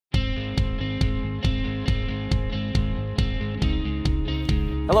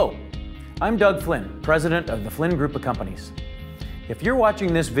Hello, I'm Doug Flynn, president of the Flynn Group of Companies. If you're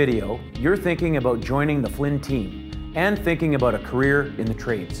watching this video, you're thinking about joining the Flynn team and thinking about a career in the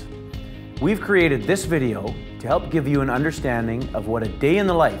trades. We've created this video to help give you an understanding of what a day in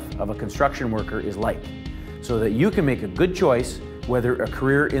the life of a construction worker is like, so that you can make a good choice whether a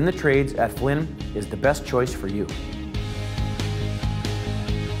career in the trades at Flynn is the best choice for you.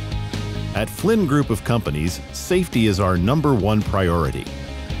 At Flynn Group of Companies, safety is our #1 priority.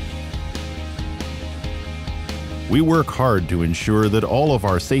 We work hard to ensure that all of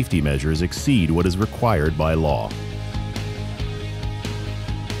our safety measures exceed what is required by law.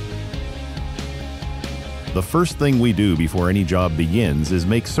 The first thing we do before any job begins is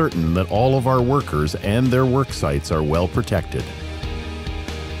make certain that all of our workers and their work sites are well protected.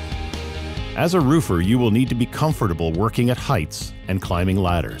 As a roofer, you will need to be comfortable working at heights and climbing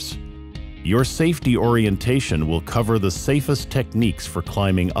ladders. Your safety orientation will cover the safest techniques for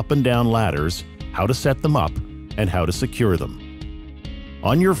climbing up and down ladders, how to set them up, and how to secure them.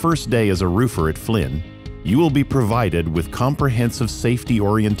 On your first day as a roofer at Flynn, you will be provided with comprehensive safety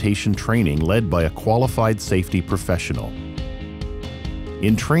orientation training led by a qualified safety professional.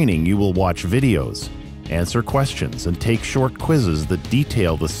 In training, you will watch videos, answer questions, and take short quizzes that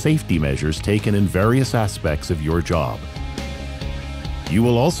detail the safety measures taken in various aspects of your job. You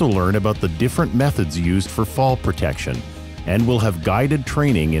will also learn about the different methods used for fall protection and will have guided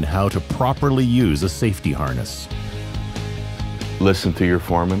training in how to properly use a safety harness. Listen to your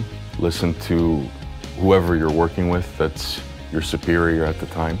foreman, listen to whoever you're working with that's your superior at the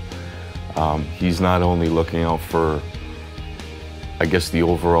time. He's not only looking out for, I guess, the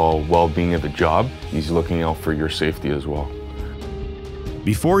overall well-being of the job, he's looking out for your safety as well.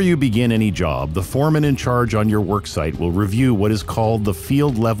 Before you begin any job, the foreman in charge on your worksite will review what is called the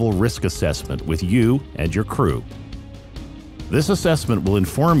field level risk assessment with you and your crew. This assessment will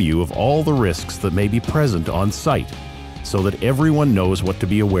inform you of all the risks that may be present on site so that everyone knows what to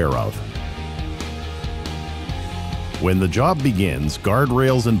be aware of. When the job begins,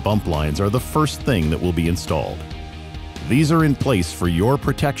 guardrails and bump lines are the first thing that will be installed. These are in place for your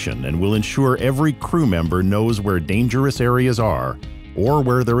protection and will ensure every crew member knows where dangerous areas are or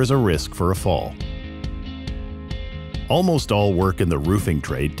where there is a risk for a fall. Almost all work in the roofing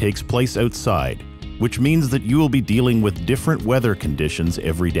trade takes place outside, which means that you will be dealing with different weather conditions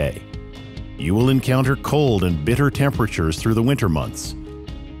every day. You will encounter cold and bitter temperatures through the winter months,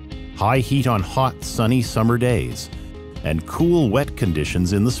 high heat on hot, sunny summer days, and cool, wet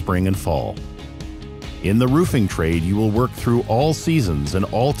conditions in the spring and fall. In the roofing trade, you will work through all seasons and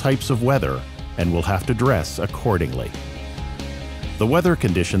all types of weather and will have to dress accordingly. The weather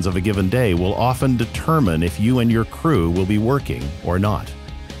conditions of a given day will often determine if you and your crew will be working or not.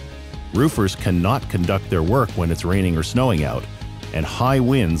 Roofers cannot conduct their work when it's raining or snowing out, and high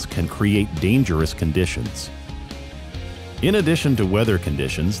winds can create dangerous conditions. In addition to weather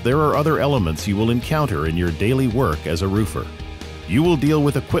conditions, there are other elements you will encounter in your daily work as a roofer. You will deal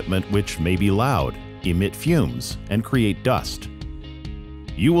with equipment which may be loud, emit fumes, and create dust.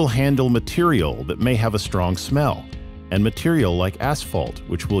 You will handle material that may have a strong smell, and material like asphalt,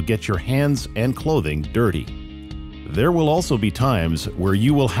 which will get your hands and clothing dirty. There will also be times where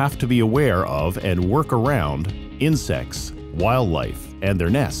you will have to be aware of and work around insects, wildlife, and their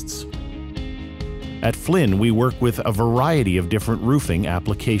nests. At Flynn, we work with a variety of different roofing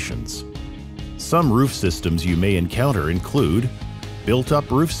applications. Some roof systems you may encounter include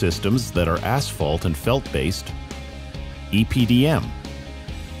built-up roof systems that are asphalt and felt-based, EPDM,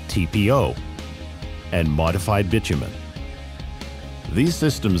 TPO, and modified bitumen. These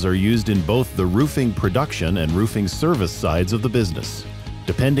systems are used in both the roofing production and roofing service sides of the business.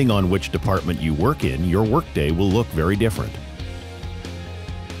 Depending on which department you work in, your workday will look very different.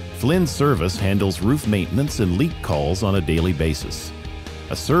 Flynn Service handles roof maintenance and leak calls on a daily basis.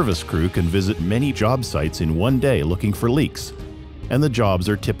 A service crew can visit many job sites in one day looking for leaks, and the jobs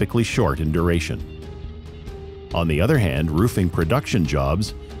are typically short in duration. On the other hand, roofing production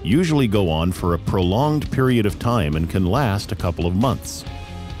jobs usually go on for a prolonged period of time and can last a couple of months.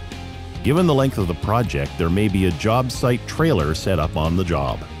 Given the length of the project, there may be a job site trailer set up on the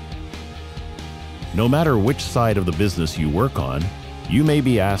job. No matter which side of the business you work on, you may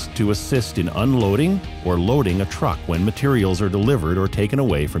be asked to assist in unloading or loading a truck when materials are delivered or taken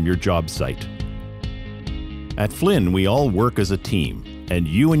away from your job site. At Flynn, we all work as a team, and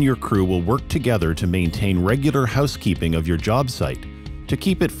you and your crew will work together to maintain regular housekeeping of your job site to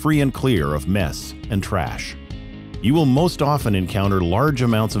keep it free and clear of mess and trash. You will most often encounter large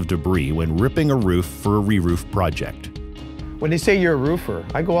amounts of debris when ripping a roof for a re-roof project. When they say you're a roofer,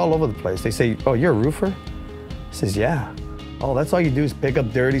 I go all over the place. They say, "Oh, you're a roofer?" I says, "Yeah." oh, that's all you do is pick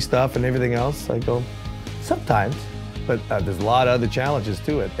up dirty stuff and everything else? I go, sometimes, but there's a lot of other challenges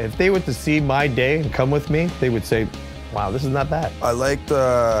to it. If they were to see my day and come with me, they would say, wow, this is not bad. I like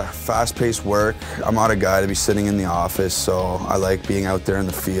the fast-paced work. I'm not a guy to be sitting in the office, so I like being out there in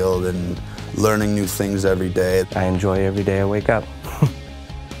the field and learning new things every day. I enjoy every day I wake up.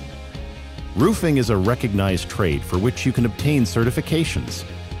 Roofing is a recognized trade for which you can obtain certifications,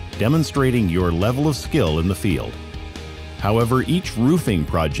 demonstrating your level of skill in the field. However, each roofing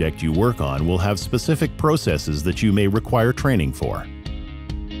project you work on will have specific processes that you may require training for.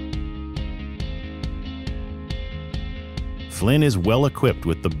 Flynn is well equipped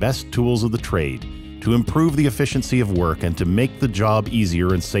with the best tools of the trade to improve the efficiency of work and to make the job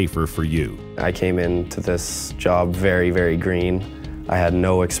easier and safer for you. I came into this job very, very green. I had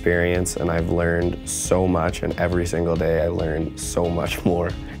no experience, and I've learned so much, and every single day I learned so much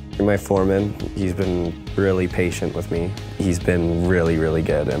more. My foreman, he's been really patient with me. He's been really, really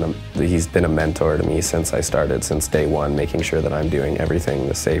good, and he's been a mentor to me since I started, since day one, making sure that I'm doing everything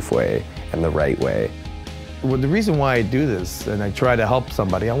the safe way and the right way. Well, the reason why I do this, and I try to help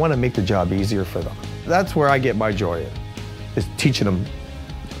somebody, I want to make the job easier for them. That's where I get my joy in, is teaching them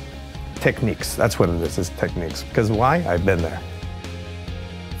techniques. That's what it is techniques. Because why? I've been there.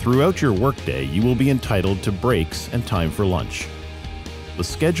 Throughout your workday, you will be entitled to breaks and time for lunch. The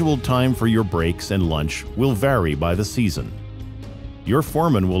scheduled time for your breaks and lunch will vary by the season. Your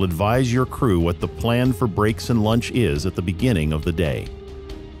foreman will advise your crew what the plan for breaks and lunch is at the beginning of the day.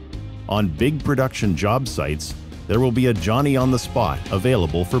 On big production job sites, there will be a Johnny on the spot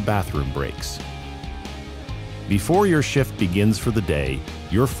available for bathroom breaks. Before your shift begins for the day,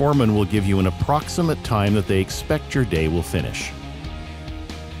 your foreman will give you an approximate time that they expect your day will finish.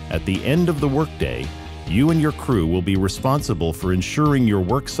 At the end of the workday, you and your crew will be responsible for ensuring your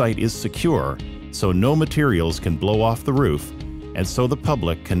work site is secure so no materials can blow off the roof and so the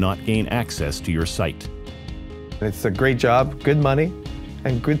public cannot gain access to your site. It's a great job, good money,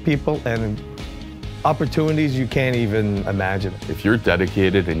 and good people, and opportunities you can't even imagine. If you're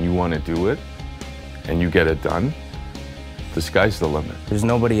dedicated and you want to do it, and you get it done, the sky's the limit. There's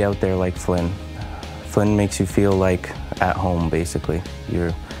nobody out there like Flynn. Flynn makes you feel like at home, basically.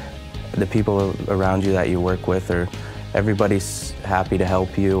 The people around you that you work with, everybody's happy to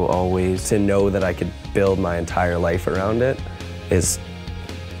help you always. To know that I could build my entire life around it is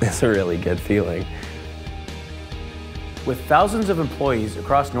a really good feeling. With thousands of employees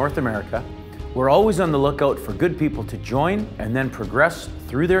across North America, we're always on the lookout for good people to join and then progress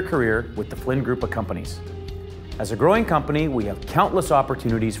through their career with the Flynn Group of Companies. As a growing company, we have countless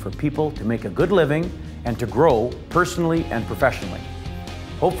opportunities for people to make a good living and to grow personally and professionally.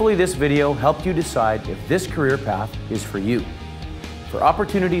 Hopefully this video helped you decide if this career path is for you. For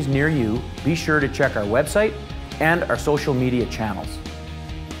opportunities near you, be sure to check our website and our social media channels.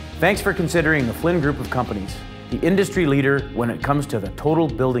 Thanks for considering the Flynn Group of Companies, the industry leader when it comes to the total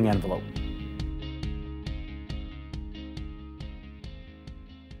building envelope.